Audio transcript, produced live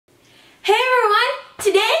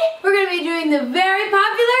the very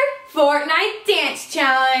popular Fortnite Dance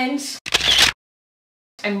Challenge.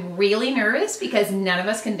 I'm really nervous because none of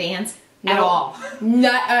us can dance at all.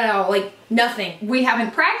 Not at all, like nothing. We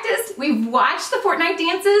haven't practiced, we've watched the Fortnite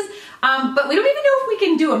dances, but we don't even know if we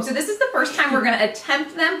can do them. So this is the first time we're gonna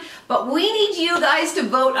attempt them, but we need you guys to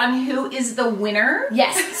vote on who is the winner.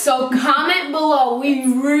 Yes, so comment below. We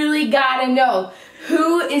really gotta know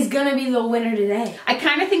who is gonna be the winner today. I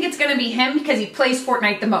kind of think it's gonna be him because he plays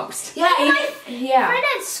Fortnite the most. Yeah, My friend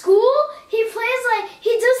at school, he does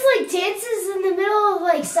like dances in the middle of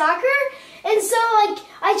like soccer, and so like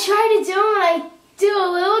I try to do them and I do a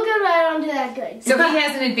little good, but I don't do that good. So he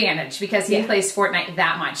has an advantage because he plays Fortnite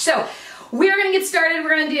that much. So we're gonna get started.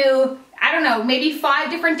 We're gonna do, I don't know, maybe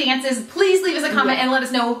 5 different dances. Please leave us a comment and let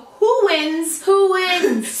us know who wins. Who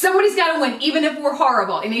wins? Somebody's gotta win, even if we're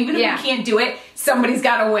horrible. And even if we can't do it, somebody's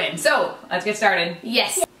gotta win. So let's get started.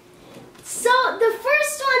 Yes. So the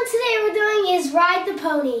first one today we're doing is Ride the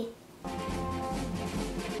Pony.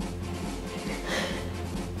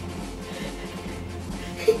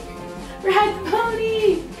 Ride the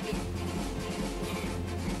pony.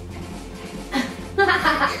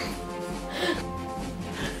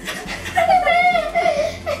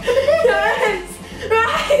 Yes,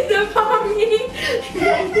 ride the pony.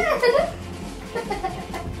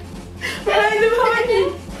 Ride the pony.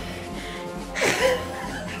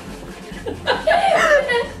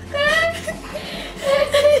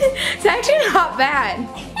 It's actually not bad.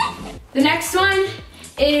 The next one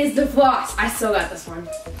is the floss. I still got this one.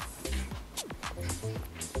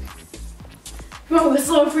 Oh, this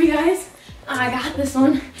slow for you guys. I got this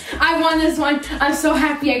one. I won this one. I'm so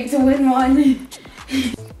happy I get to win one.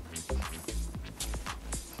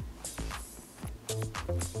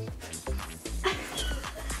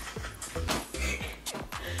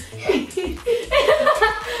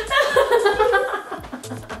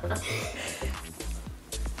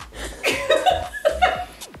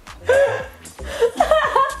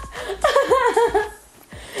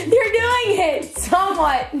 You're doing it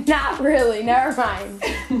somewhat. Not really. Never mind.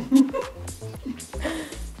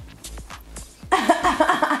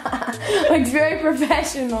 Looks very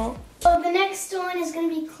professional. Oh, the next one is going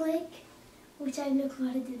to be Click, which I have no clue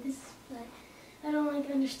how to do this, but I don't like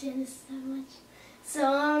understand this that much. So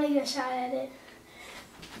I'm going to give a shot at it.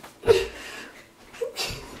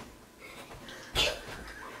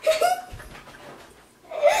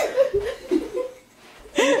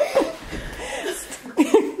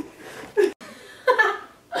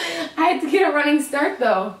 I had to get a running start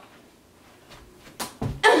though.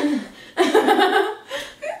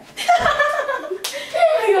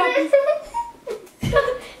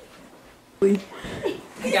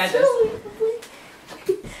 I got this.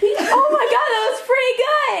 Oh my god, that was pretty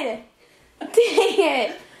good! Dang it!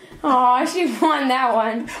 Aw, she won that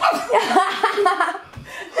one.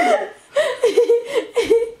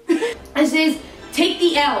 This is Take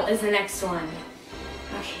the L is the next one.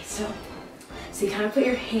 Okay, so you kind of put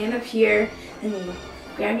your hand up here and you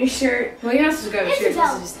grab your shirt. Well, you're not supposed to grab your shirt, you're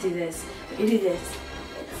supposed to just do this. But you do this.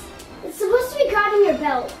 It's supposed to be grabbing your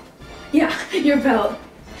belt. Yeah, your belt.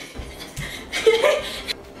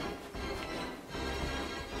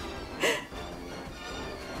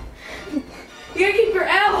 You gotta keep your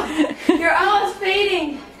L. Your L is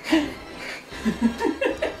fading. I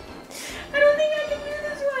don't think I can do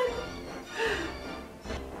this one.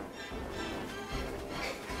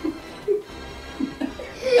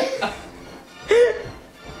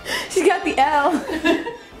 She's got the L.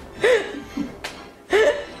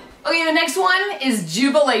 Okay, the next one is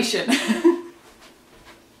Jubilation. I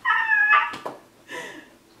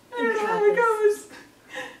don't know how it goes.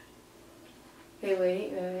 Okay,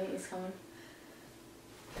 wait, it's coming.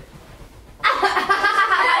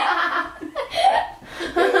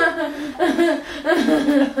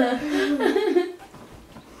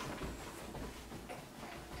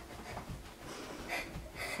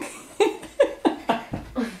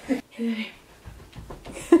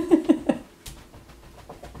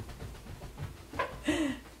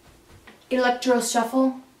 Electro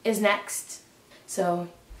Shuffle is next. So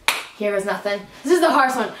here is nothing. This is the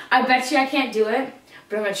hardest one. I bet you I can't do it,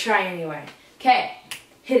 but I'm gonna try anyway. Okay,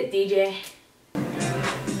 hit it, DJ.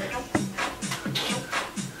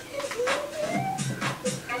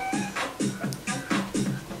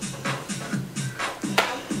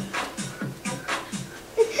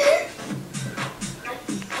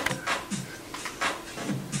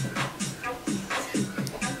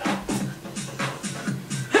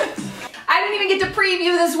 I didn't even get to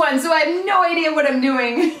preview this one, so I have no idea what I'm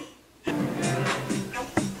doing.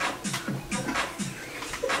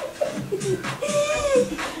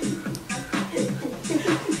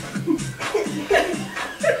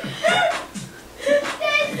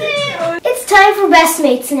 for best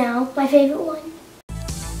mates now. My favorite one.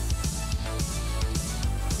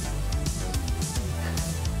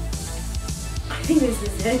 I think this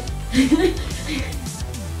is it.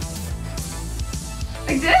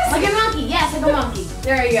 Like this? Like a monkey. Yes, like a monkey.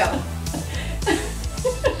 There you go.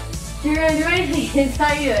 You're gonna do anything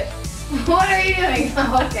until you do it. What are you doing?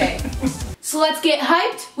 Oh, okay. So let's get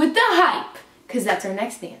hyped with the hype, because that's our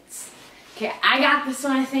next dance. Okay, I got this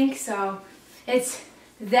one, I think, so it's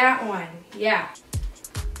that one. Yeah.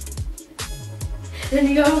 Then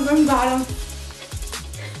you go from bottom.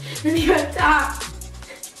 Then you go to top.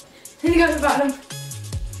 Then you go to the bottom.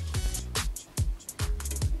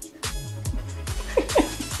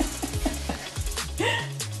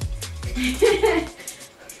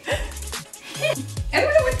 I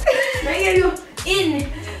don't know what Now you gotta go in,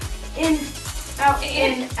 out,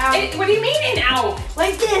 in, out. What do you mean in, out?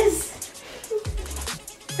 Like this.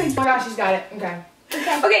 Oh my gosh, she's got it. Okay.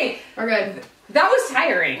 Okay, We're good. that was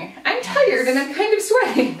tiring. I'm tired and I'm kind of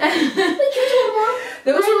sweating.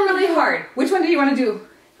 Those were really hard. Which one do you want to do?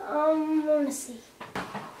 I want to see.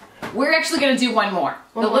 We're actually going to do one more.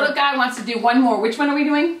 One the more. little guy wants to do one more. Which one are we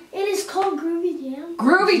doing? It is called Groovy Jam.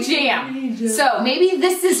 Groovy Jam. So maybe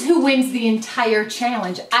this is who wins the entire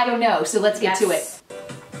challenge. I don't know. So let's get to it.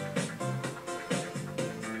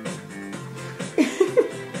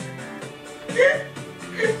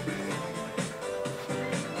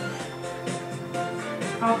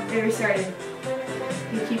 Oh, they restarted.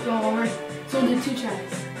 You keep going over. So we'll do 2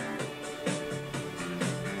 tries.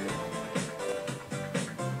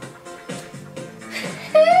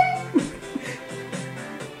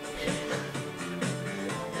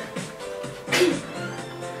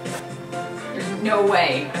 There's no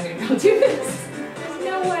way I'm going to be able to do this. There's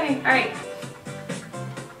no way. All right.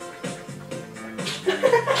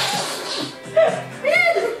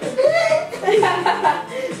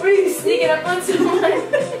 What are you sneaking up on someone?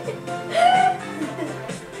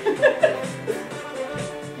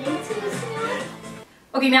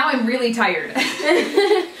 Okay, now I'm really tired.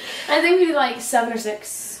 I think we did like 7 or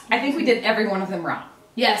 6. I think we did every one of them wrong.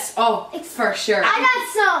 Yes. Oh, for sure. I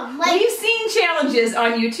got some. Like, We've seen challenges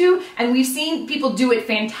on YouTube, and we've seen people do it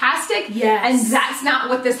fantastic. Yes. And that's not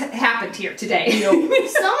what this happened here today. some of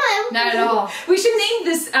them. Not at all. We should name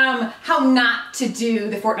this how not to do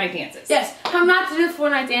the Fortnite dances. Yes. How not to do the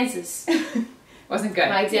Fortnite dances. Wasn't good.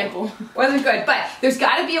 My example. Wasn't good, but there's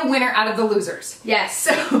got to be a winner out of the losers. Yes.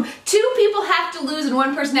 So 2 people have to lose and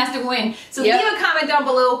 1 person has to win. So Yep. leave a comment down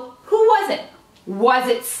below. Who was it? Was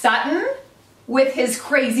it Sutton with his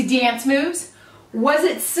crazy dance moves? Was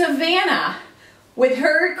it Savannah with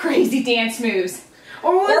her crazy dance moves?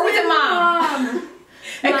 Or was it Mom?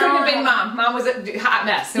 It couldn't have been Mom. Mom was a hot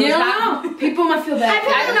mess. It You was don't not. know. People might feel bad.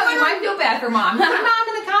 I don't know. You might feel bad for Mom. Put Mom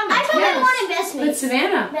in the comments. I probably Yes. won in best Put mates.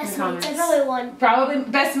 Savannah in Best the mates. comments. I probably won. Probably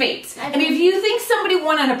best mates. I And if you think somebody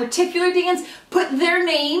won on a particular dance, put their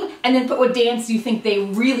name and then put what dance you think they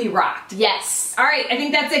really rocked. Yes. All right, I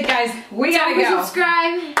think that's it, guys. We gotta Don't forget to go.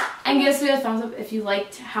 subscribe and give us a thumbs up if you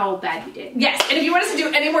liked how bad we did. Yes, and if you want us to do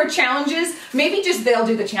any more challenges, maybe just they'll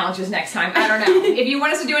do the challenges next time. I don't know. If you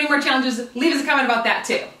want us to do any more challenges, leave us a comment about that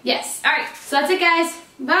too. Yes. All right, So that's it, guys.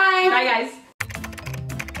 Bye. bye guys.